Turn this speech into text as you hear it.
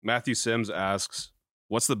Matthew Sims asks,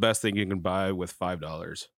 what's the best thing you can buy with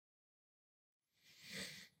 $5?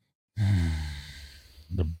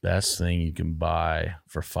 The best thing you can buy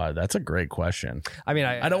for $5. That's a great question. I mean,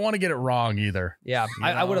 I don't want to get it wrong either. Yeah,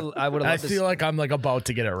 I would have. I feel like I'm like about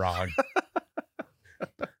to get it wrong.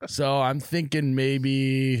 So I'm thinking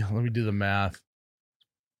maybe, let me do the math.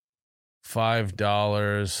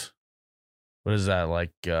 $5. What is that?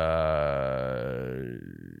 Like, is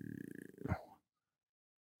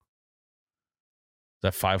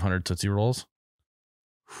that 500 Tootsie Rolls?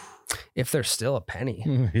 if they're still a penny.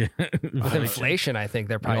 Yeah. With inflation, I think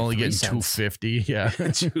they're You're probably only getting 3 cents. $2.50. Yeah.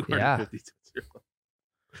 250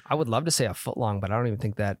 I would love to say a foot long, but I don't even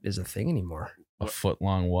think that is a thing anymore. A foot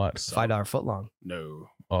long what? $5 foot long. No.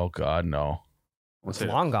 Oh God, no. Let's It's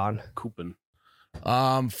say long gone. coupon.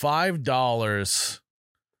 $5.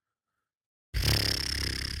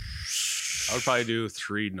 I would probably do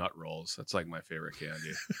 3 nut rolls. That's like my favorite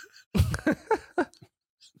candy.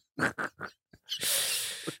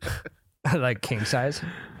 Like king size.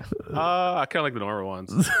 I kind of like the normal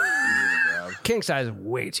ones. Easy to grab. King size is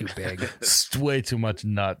way too big. It's way too much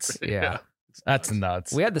nuts. Yeah. That's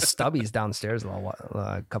nuts. We had the stubbies downstairs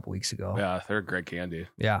a couple weeks ago. Yeah, they're great candy.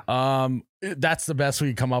 Yeah. That's the best we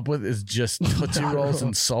can come up with is just Tootsie Rolls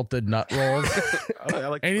and salted nut rolls. I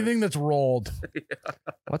like Anything that's rolled.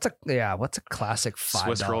 What's a classic $5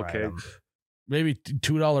 Swiss roll item? cake. Maybe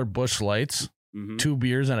 $2 Busch Lights, Mm-hmm. 2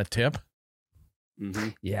 beers and a tip. Mm-hmm.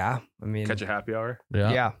 Yeah. I mean, Catch a happy hour.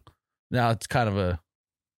 yeah. Now it's kind of a,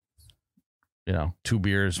 2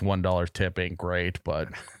 beers, $1 tip ain't great, but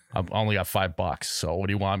I've only got $5. So what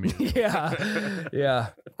do you want me to do? Yeah. Yeah.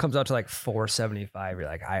 Comes out to like $4.75. You're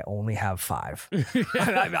like, I only have 5.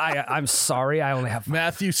 I'm sorry. I only have 5.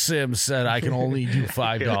 Matthew Sims said I can only do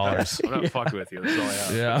 $5. I'm not fucking with you. That's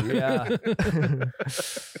all I have. Yeah. Yeah.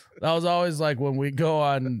 That was always like when we go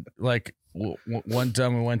on, like one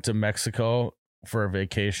time we went to Mexico for a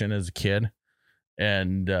vacation as a kid,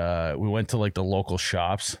 and we went to like the local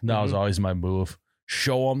shops. That was always my move.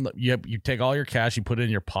 Show them, you take all your cash, you put it in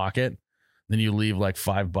your pocket, then you leave like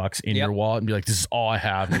 $5 in your wallet and be like, this is all I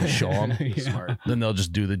have. And you show them. Smart. Then they'll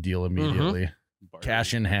just do the deal immediately. Bargain.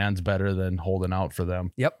 Cash in hand's better than holding out for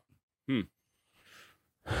them. Yep.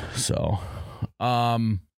 So,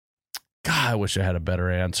 God, I wish I had a better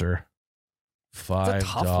answer.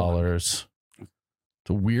 $5. It's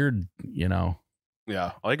a weird,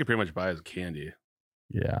 Yeah, all you can pretty much buy is candy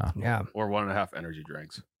yeah, Yeah. or 1.5 energy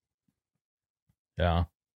drinks. yeah.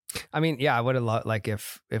 I mean, yeah, I would have loved, like,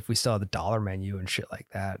 if we still had the dollar menu and shit like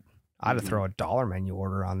that, I'd have throw a dollar menu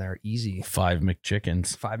order on there easy. 5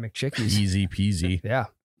 McChickens. 5 McChickies. Easy peasy. Yeah.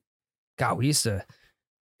 God, we used to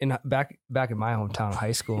back in my hometown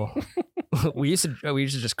high school. we used to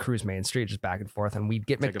just cruise Main Street just back and forth, and we'd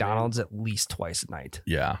get Take a McDonald's at least twice a night.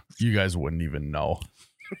 Yeah. You guys wouldn't even know.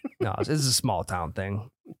 No, this is a small town thing.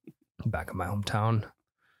 Back in my hometown.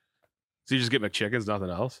 So you just get McChickens, nothing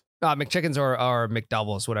else? McChickens or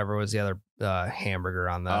McDoubles, whatever was the other hamburger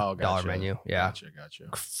on the dollar gotcha. menu. Yeah. Gotcha.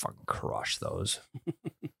 Fucking crush those.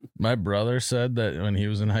 My brother said that when he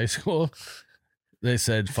was in high school, they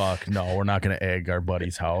said, fuck, no, we're not going to egg our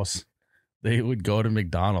buddy's house. They would go to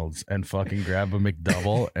McDonald's and fucking grab a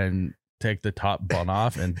McDouble and take the top bun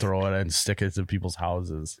off and throw it and stick it to people's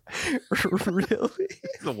houses. Really?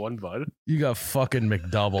 The one bud. You got fucking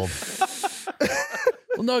McDoubled.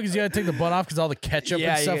 Well, no, because you got to take the bun off because all the ketchup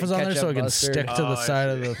Yeah, and you stuff get is on there, ketchup, so it can mustard. stick to the Oh, I side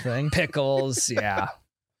of see. the thing. Pickles. Yeah.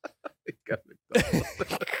 Got McDonald's.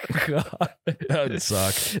 God. That would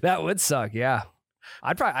suck. That would suck. Yeah.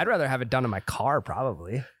 I'd rather have it done in my car,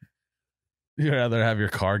 probably. You'd rather have your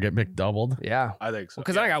car get McDoubled? Yeah. I think so.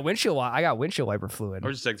 Because I got windshield wiper fluid.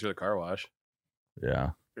 Or just take it through the car wash.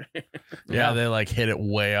 Yeah. Yeah, they like hit it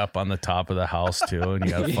way up on the top of the house too, and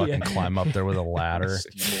you gotta fucking climb up there with a ladder.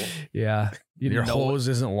 Yeah. Your hose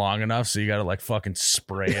isn't long enough, so you gotta like fucking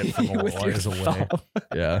spray it from a With your ways away. thumb.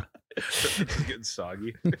 Yeah. It's getting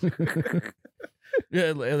soggy.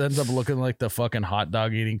 Yeah, it ends up looking like the fucking hot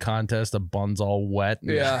dog eating contest. The bun's all wet.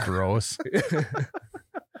 And Yeah. Gross.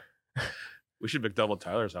 We should McDouble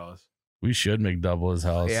Tyler's house. We should McDouble his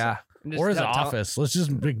house. Yeah. Or his office. Let's just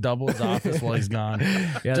McDouble his office while he's gone.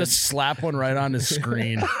 Yeah, Just slap one right on his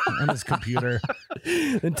screen on his computer.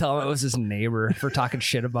 then tell him it was his neighbor for talking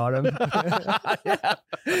shit about him.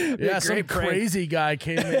 Yeah, some Great prank. crazy guy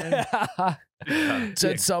came in,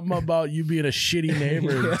 said something about you being a shitty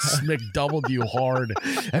neighbor and McDoubled you hard.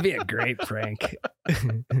 That'd be a great prank.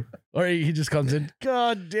 Or he just comes in,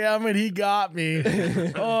 God damn it, he got me.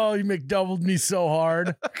 Oh, he McDoubled me so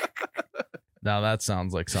hard. Now that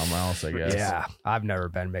sounds like something else, I guess. Yeah, I've never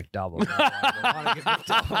been McDouble. I wanna get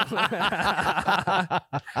McDouble.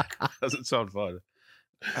 Doesn't sound fun.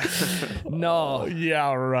 No,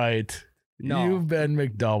 Yeah, right. No. You've been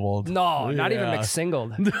McDoubled. no, not even Yeah.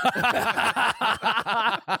 McSingled.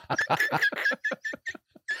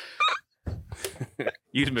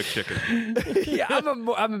 Use McChicken. Yeah, I'm a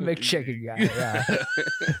McChicken guy.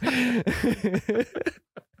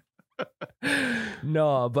 Yeah.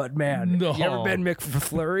 No, but man, No. you ever been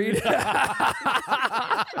McFlurried?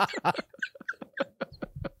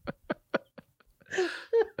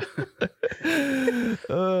 Kind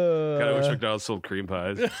of wish McDonald's sold cream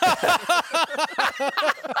pies.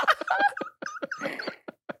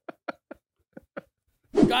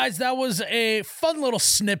 Guys, that was a fun little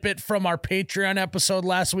snippet from our Patreon episode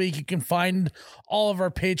last week. You can find all of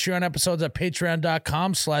our Patreon episodes at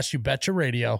patreon.com/YouBetchaRadio.